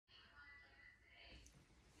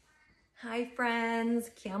Hi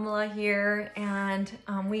friends, Kamala here, and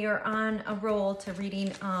we are on a roll to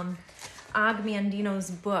reading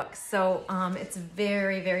Mandino's book. So it's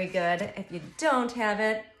very, very good. If you don't have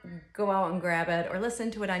it, go out and grab it or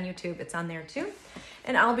listen to it on YouTube. It's on there too.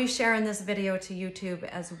 And I'll be sharing this video to YouTube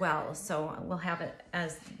as well. So we'll have it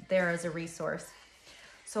there as a resource.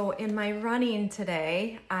 So in my running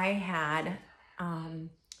today, I had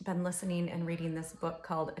been listening and reading this book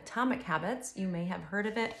called Atomic Habits. You may have heard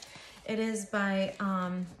of it. It is by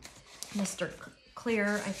Mr.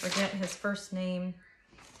 Clear. I forget his first name.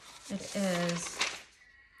 It is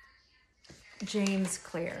James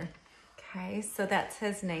Clear. Okay, so that's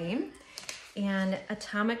his name. And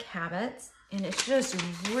Atomic Habits. And it's just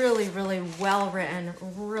really, really well written.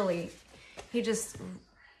 Really, he just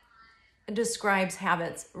describes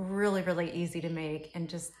habits really, really easy to make, and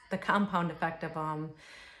just the compound effect of them.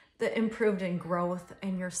 The improved in growth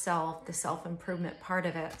in yourself, the self-improvement part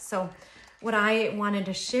of it. So what I wanted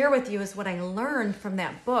to share with you is what I learned from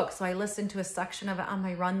that book. So I listened to a section of it on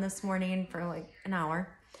my run this morning for like an hour.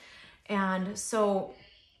 And so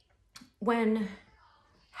when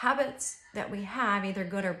habits that we have, either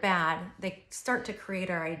good or bad, they start to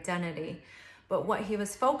create our identity. But what he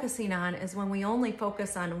was focusing on is when we only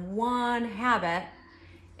focus on one habit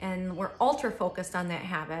and we're ultra focused on that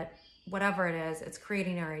habit, whatever it is, it's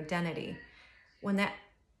creating our identity. When that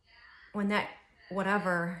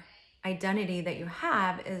whatever identity that you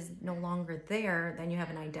have is no longer there, then you have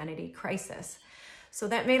an identity crisis. So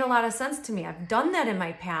that made a lot of sense to me. I've done that in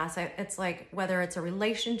my past. It's like whether it's a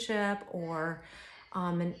relationship or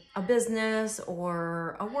a business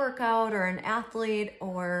or a workout or an athlete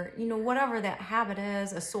or, whatever that habit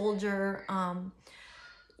is, a soldier,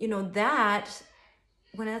 that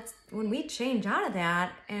when we change out of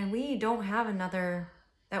that and we don't have another,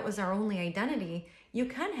 that was our only identity, you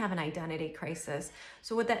can have an identity crisis.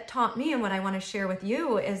 So what that taught me and what I want to share with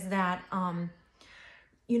you is that,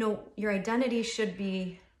 your identity should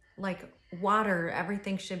be like water.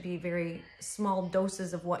 Everything should be very small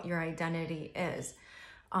doses of what your identity is.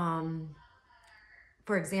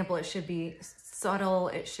 For example, it should be subtle.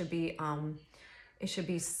 It should be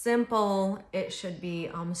simple. It should be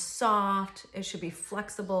soft. It should be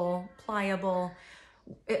flexible, pliable.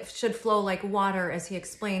 It should flow like water, as he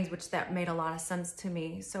explains, which that made a lot of sense to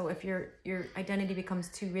me. So if your identity becomes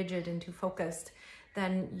too rigid and too focused,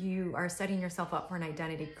 then you are setting yourself up for an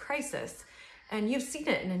identity crisis. And you've seen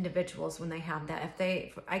it in individuals when they have that.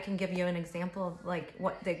 I can give you an example of like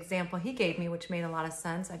what the example he gave me, which made a lot of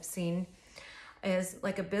sense. I've seen is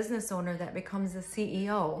like a business owner that becomes a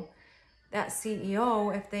CEO. That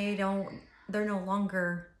CEO, if they're no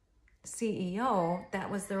longer CEO, that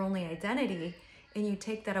was their only identity, and you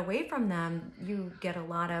take that away from them, you get a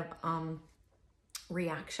lot of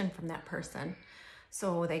reaction from that person.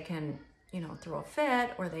 So they can, throw a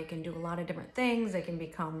fit, or they can do a lot of different things. They can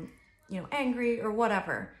become, angry or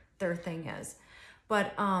whatever their thing is.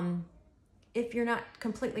 But if you're not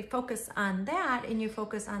completely focused on that and you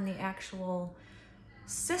focus on the actual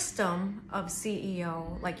system of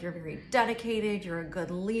CEO, like you're very dedicated, you're a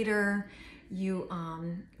good leader, you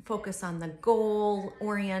focus on the goal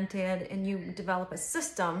oriented, and you develop a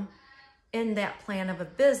system in that plan of a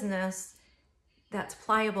business that's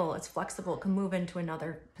pliable, it's flexible, it can move into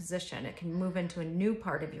another position, it can move into a new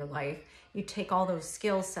part of your life. You take all those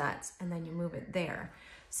skill sets and then you move it there.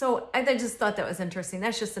 So I just thought that was interesting.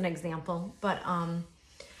 That's just an example. But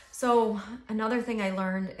so another thing I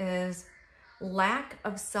learned is lack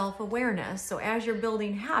of self-awareness. So as you're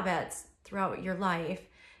building habits throughout your life,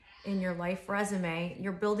 in your life resume,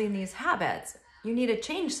 you're building these habits. You need to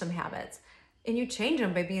change some habits, and you change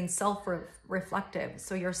them by being self-reflective.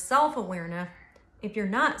 So your self-awareness, if you're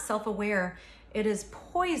not self-aware, it is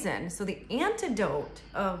poison. So the antidote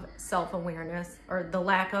of self-awareness, or the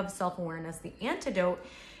lack of self-awareness, the antidote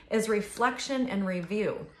is reflection and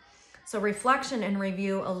review. So reflection and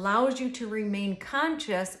review allows you to remain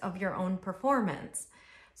conscious of your own performance.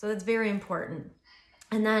 So that's very important.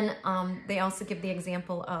 And then they also give the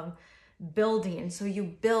example of building. So you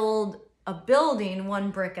build a building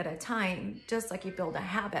one brick at a time, just like you build a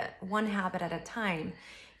habit, one habit at a time.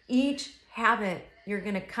 Each habit you're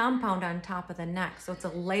going to compound on top of the next. So it's a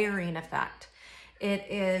layering effect. It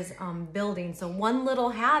is building. So one little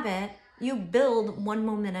habit, you build one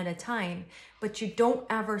moment at a time, but you don't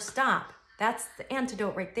ever stop. That's the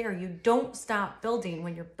antidote right there. You don't stop building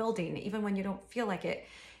when you're building, even when you don't feel like it.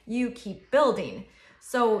 You keep building.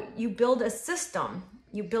 So you build a system.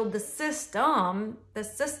 You build the system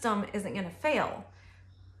isn't going to fail.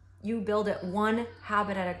 You build it one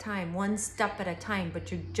habit at a time, one step at a time,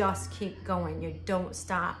 but you just keep going. You don't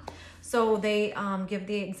stop. So they give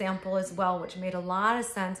the example as well, which made a lot of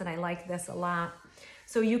sense, and I like this a lot.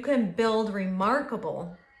 So you can build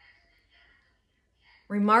remarkably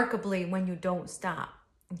when you don't stop,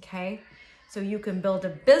 okay? So you can build a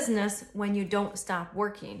business when you don't stop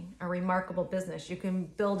working, a remarkable business. You can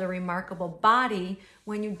build a remarkable body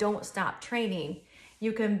when you don't stop training.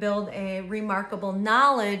 You can build a remarkable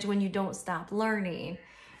knowledge when you don't stop learning.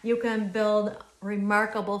 You can build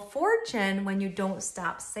remarkable fortune when you don't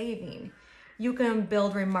stop saving. You can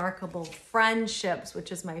build remarkable friendships,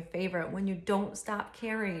 which is my favorite, when you don't stop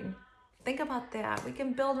caring. Think about that. We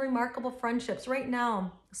can build remarkable friendships right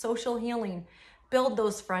now. Social healing. Build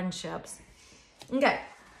those friendships. Okay,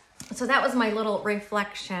 so that was my little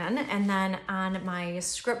reflection. And then on my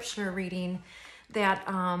scripture reading that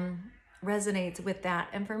resonates with that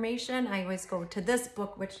information, I always go to this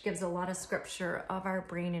book, which gives a lot of scripture of our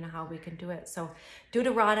brain and how we can do it. So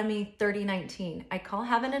Deuteronomy 30:19, I call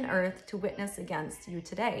heaven and earth to witness against you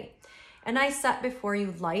today. And I set before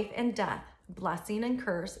you life and death, blessing and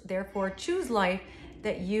curse. Therefore choose life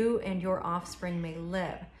that you and your offspring may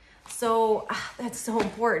live. So that's so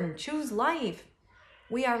important. Choose life.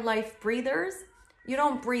 We are life breathers. You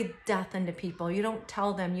don't breathe death into people. You don't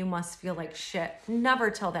tell them you must feel like shit.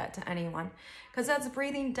 Never tell that to anyone, because that's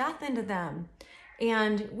breathing death into them.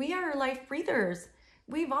 And we are life breathers.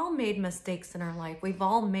 We've all made mistakes in our life. We've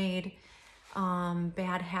all made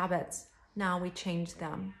bad habits. Now we change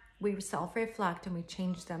them. We self-reflect and we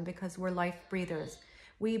change them because we're life breathers.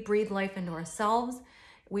 We breathe life into ourselves.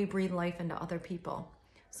 We breathe life into other people.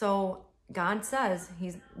 So God says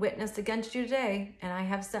he's witnessed against you today, and I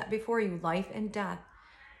have set before you life and death.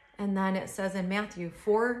 And then it says in Matthew,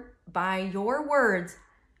 for by your words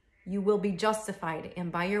you will be justified,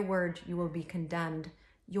 and by your words you will be condemned.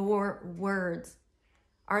 Your words.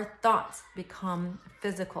 Our thoughts become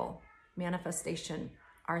physical manifestation.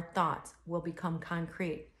 Our thoughts will become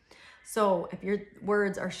concrete. So if your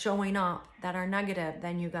words are showing up that are negative,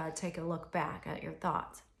 then you got to take a look back at your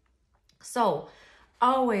thoughts. So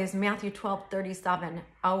always, Matthew 12:37,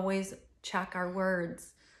 always check our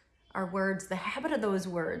words. Our words, the habit of those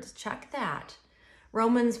words, check that.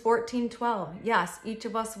 Romans 14:12, yes, each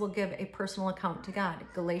of us will give a personal account to God.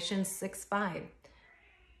 Galatians 6:5,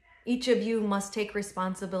 each of you must take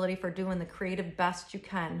responsibility for doing the creative best you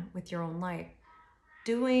can with your own life.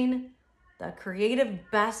 Doing the creative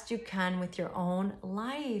best you can with your own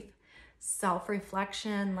life.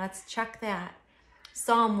 Self-reflection, let's check that.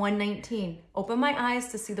 Psalm 119, open my eyes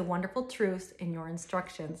to see the wonderful truths in your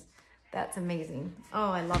instructions. That's amazing.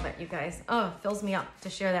 Oh, I love it, you guys. Oh, it fills me up to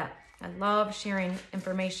share that. I love sharing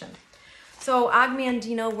information. So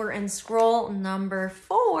Mandino, we're in scroll number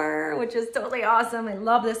 4, which is totally awesome. I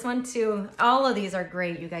love this one too. All of these are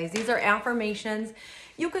great, you guys. These are affirmations.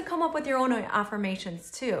 You could come up with your own affirmations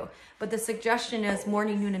too. But the suggestion is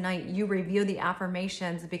morning, noon, and night, you review the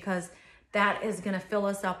affirmations, because that is going to fill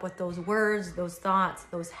us up with those words, those thoughts,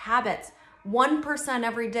 those habits. 1%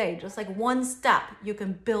 every day, just like one step, you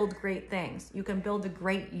can build great things. You can build a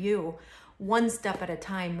great you. One step at a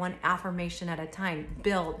time, one affirmation at a time.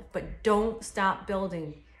 Build, but don't stop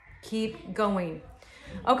building. Keep going.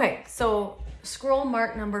 Okay, so scroll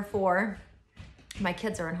mark number 4. My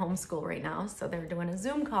kids are in homeschool right now, so they're doing a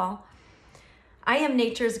Zoom call. I am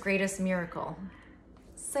nature's greatest miracle.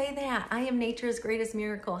 Say that. I am nature's greatest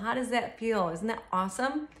miracle. How does that feel? Isn't that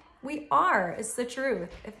awesome? We are. It's the truth.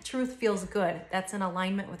 If truth feels good, that's in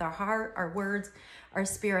alignment with our heart, our words, our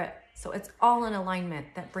spirit. So it's all in alignment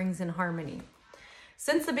that brings in harmony.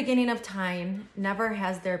 Since the beginning of time, never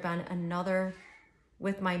has there been another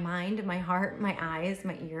with my mind, my heart, my eyes,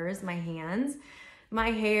 my ears, my hands,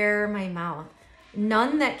 my hair, my mouth.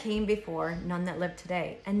 None that came before, none that live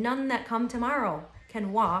today, and none that come tomorrow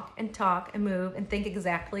can walk and talk and move and think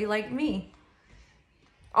exactly like me.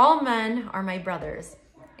 All men are my brothers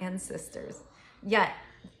and sisters, yet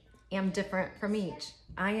am different from each.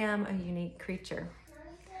 I am a unique creature.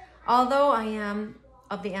 Although I am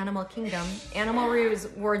of the animal kingdom, animal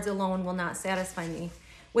words alone will not satisfy me.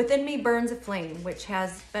 Within me burns a flame which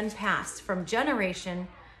has been passed from generations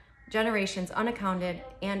unaccounted,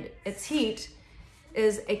 and its heat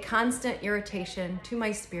is a constant irritation to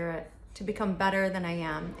my spirit to become better than I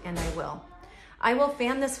am, and I will. I will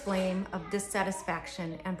fan this flame of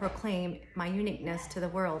dissatisfaction and proclaim my uniqueness to the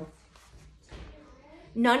world.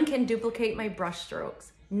 None can duplicate my brush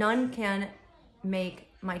strokes. None can make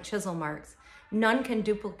my chisel marks. None can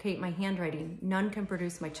duplicate my handwriting. None can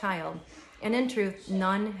produce my child. And in truth,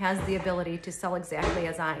 none has the ability to sell exactly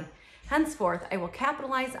as I. Henceforth, I will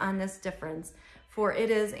capitalize on this difference, for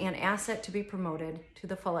it is an asset to be promoted to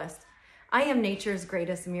the fullest. I am nature's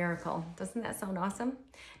greatest miracle. Doesn't that sound awesome?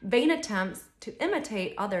 Vain attempts to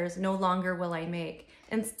imitate others no longer will I make.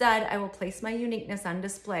 Instead, I will place my uniqueness on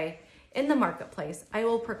display in the marketplace. I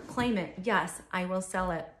will proclaim it. Yes, I will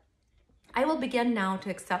sell it. I will begin now to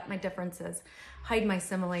accept my differences, hide my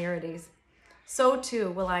similarities. So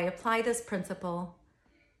too will I apply this principle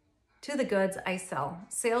to the goods I sell,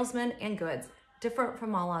 salesmen and goods, different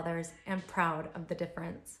from all others and proud of the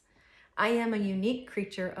difference. I am a unique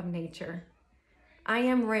creature of nature. I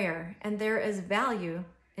am rare, and there is value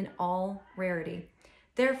in all rarity.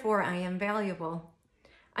 Therefore, I am valuable.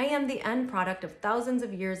 I am the end product of thousands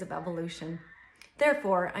of years of evolution.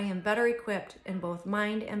 Therefore, I am better equipped in both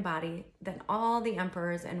mind and body than all the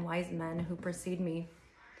emperors and wise men who precede me.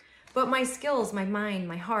 But my skills, my mind,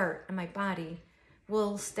 my heart, and my body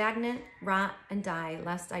will stagnate, rot, and die,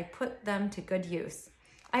 lest I put them to good use.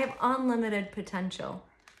 I have unlimited potential.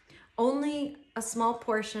 Only a small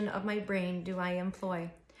portion of my brain do I employ.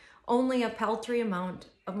 Only a paltry amount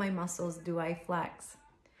of my muscles do I flex.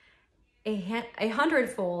 A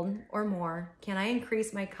 100-fold or more can I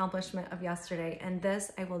increase my accomplishment of yesterday, and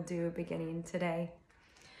this I will do beginning today.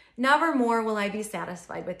 Never more will I be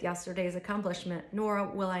satisfied with yesterday's accomplishment, nor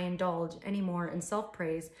will I indulge any more in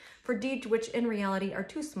self-praise for deeds which in reality are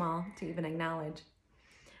too small to even acknowledge.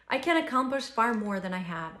 I can accomplish far more than I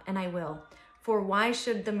have, and I will. For why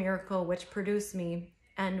should the miracle which produced me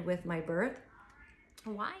end with my birth?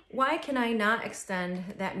 Why can I not extend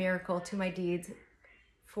that miracle to my deeds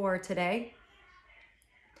for today?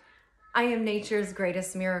 I am nature's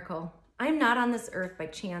greatest miracle. I am not on this earth by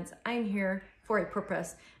chance. I am here for a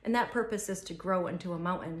purpose, and that purpose is to grow into a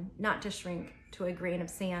mountain, not to shrink to a grain of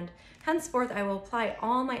sand. Henceforth, I will apply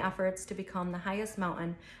all my efforts to become the highest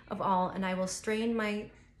mountain of all, and I will strain my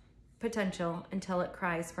potential until it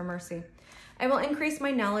cries for mercy. I will increase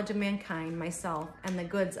my knowledge of mankind, myself, and the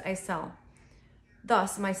goods I sell.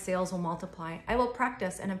 Thus, my sales will multiply. I will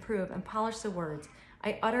practice and improve and polish the words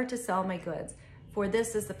I utter to sell my goods, for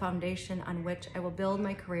this is the foundation on which I will build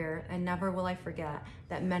my career, and never will I forget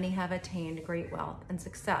that many have attained great wealth and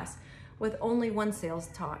success with only one sales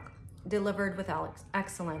talk, delivered with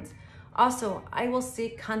excellence. Also, I will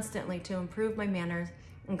seek constantly to improve my manners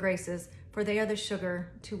and graces, for they are the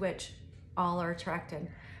sugar to which all are attracted.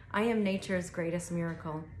 I am nature's greatest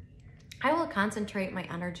miracle. I will concentrate my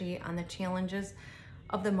energy on the challenges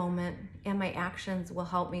of the moment, and my actions will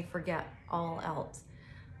help me forget all else.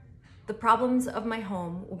 The problems of my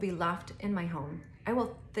home will be left in my home. I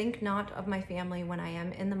will think not of my family when I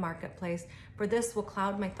am in the marketplace, for this will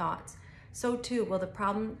cloud my thoughts. So too will the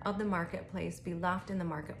problem of the marketplace be left in the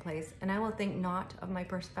marketplace, and I will think not of my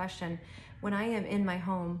profession when I am in my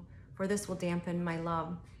home, for this will dampen my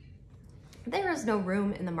love. There is no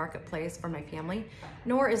room in the marketplace for my family,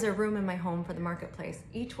 nor is there room in my home for the marketplace.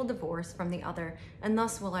 Each will divorce from the other, and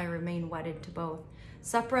thus will I remain wedded to both.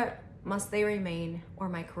 Separate must they remain, or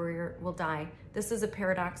my career will die. This is a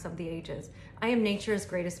paradox of the ages. I am nature's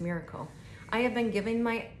greatest miracle. I have been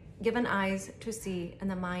given eyes to see and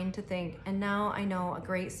the mind to think, and now I know a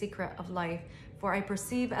great secret of life, for I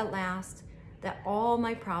perceive at last that all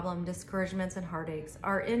my problem, discouragements, and heartaches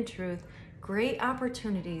are in truth great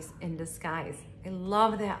opportunities in disguise. I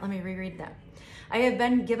love that. Let me reread that. I have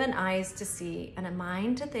been given eyes to see and a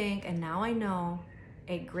mind to think, and now I know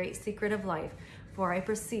a great secret of life, for I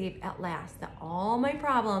perceive at last that all my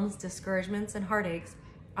problems, discouragements, and heartaches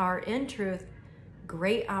are in truth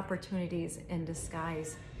great opportunities in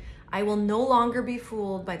disguise. I will no longer be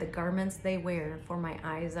fooled by the garments they wear, for my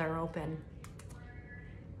eyes are open.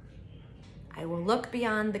 I will look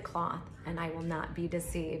beyond the cloth, and I will not be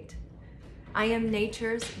deceived. I am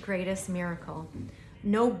nature's greatest miracle.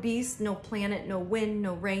 No beast, no planet, no wind,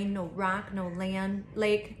 no rain, no rock, no land,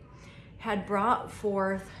 lake had brought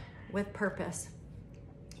forth with purpose.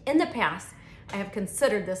 In the past, I have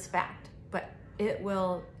considered this fact, but it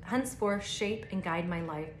will henceforth shape and guide my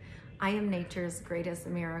life. I am nature's greatest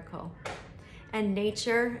miracle. And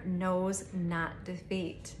nature knows not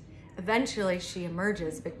defeat. Eventually, she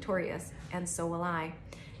emerges victorious, and so will I.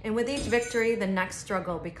 And with each victory, the next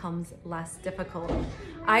struggle becomes less difficult.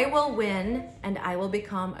 I will win, and I will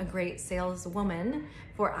become a great saleswoman,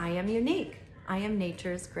 for I am unique. I am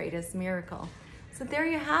nature's greatest miracle. So there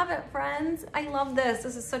you have it, friends. I love this.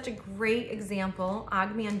 This is such a great example.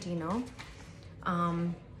 Mandino,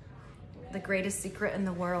 the greatest secret in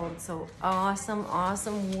the world. So awesome,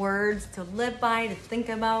 awesome words to live by, to think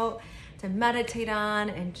about, to meditate on,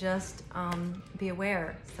 and just be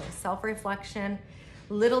aware. So self-reflection,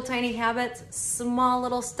 little tiny habits, small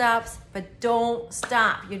little steps, but don't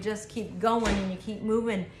stop. You just keep going and you keep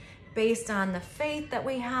moving. based on the faith that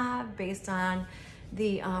we have, based on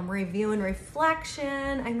the review and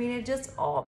reflection. I mean, it just all